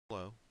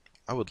Hello,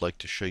 I would like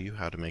to show you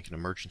how to make an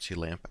emergency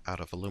lamp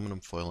out of aluminum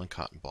foil and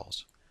cotton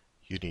balls.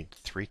 You need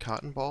 3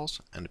 cotton balls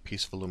and a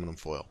piece of aluminum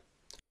foil.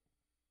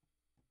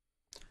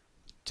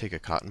 Take a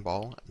cotton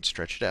ball and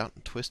stretch it out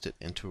and twist it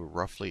into a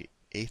roughly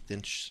 1/8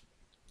 inch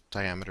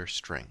diameter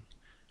string.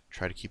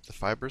 Try to keep the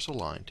fibers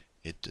aligned.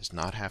 It does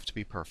not have to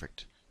be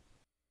perfect.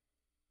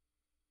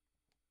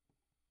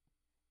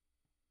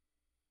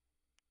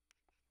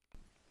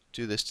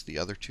 Do this to the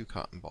other 2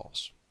 cotton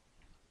balls.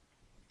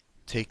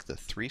 Take the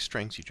 3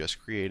 strings you just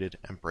created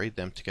and braid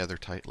them together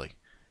tightly.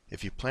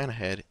 If you plan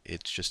ahead,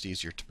 it's just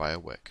easier to buy a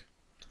wick.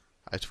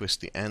 I twist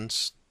the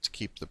ends to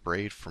keep the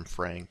braid from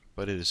fraying,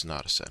 but it is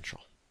not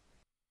essential.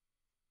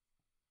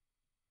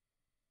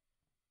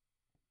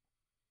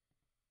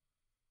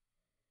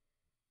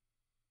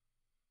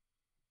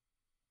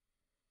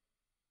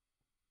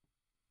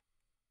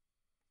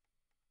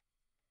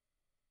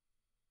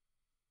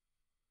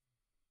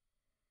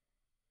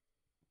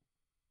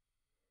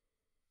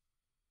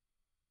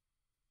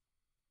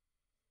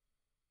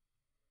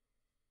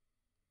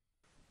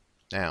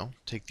 Now,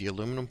 take the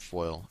aluminum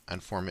foil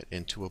and form it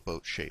into a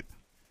boat shape.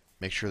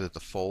 Make sure that the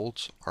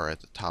folds are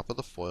at the top of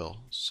the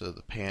foil so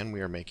the pan we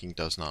are making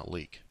does not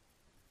leak.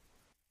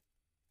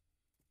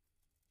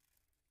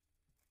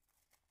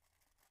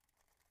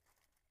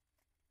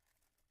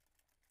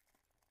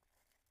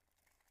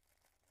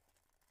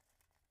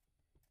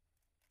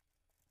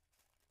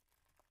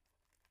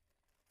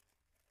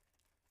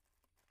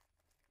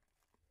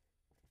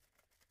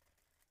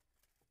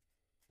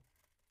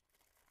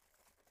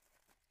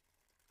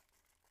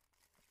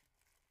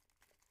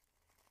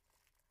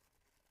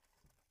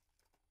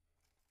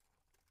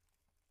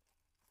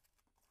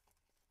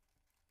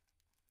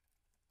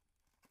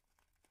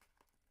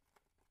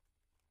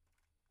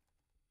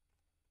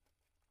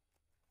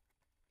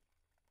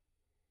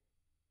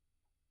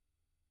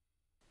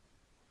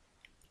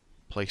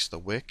 Place the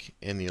wick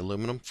in the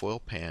aluminum foil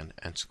pan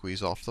and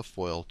squeeze off the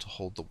foil to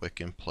hold the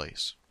wick in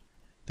place.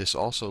 This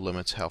also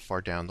limits how far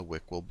down the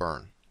wick will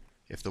burn.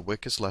 If the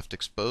wick is left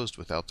exposed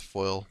without the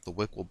foil, the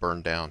wick will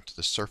burn down to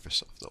the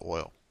surface of the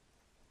oil.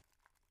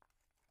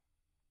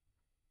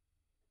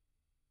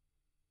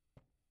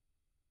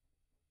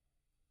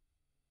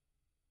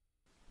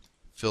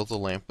 Fill the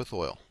lamp with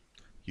oil.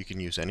 You can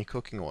use any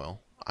cooking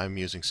oil. I'm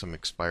using some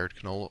expired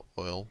canola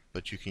oil,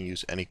 but you can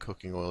use any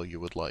cooking oil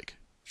you would like.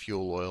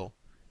 Fuel oil,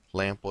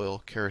 lamp oil,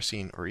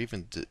 kerosene, or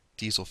even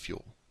diesel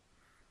fuel.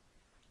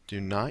 Do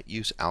not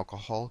use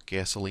alcohol,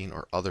 gasoline,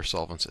 or other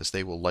solvents as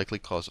they will likely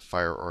cause a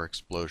fire or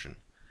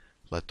explosion.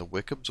 Let the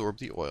wick absorb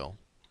the oil.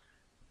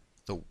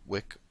 The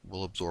wick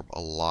will absorb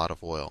a lot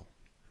of oil.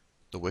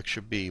 The wick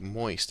should be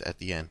moist at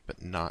the end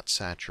but not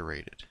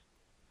saturated.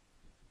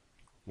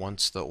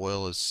 Once the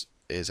oil is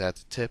at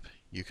the tip,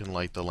 you can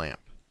light the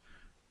lamp.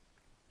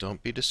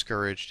 Don't be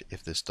discouraged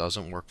if this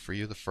doesn't work for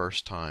you the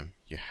first time.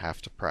 You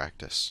have to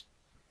practice.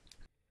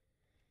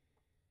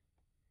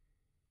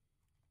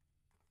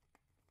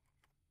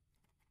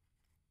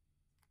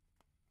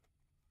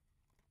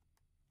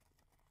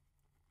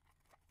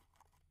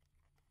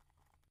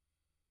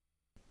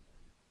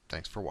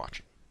 Thanks for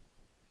watching.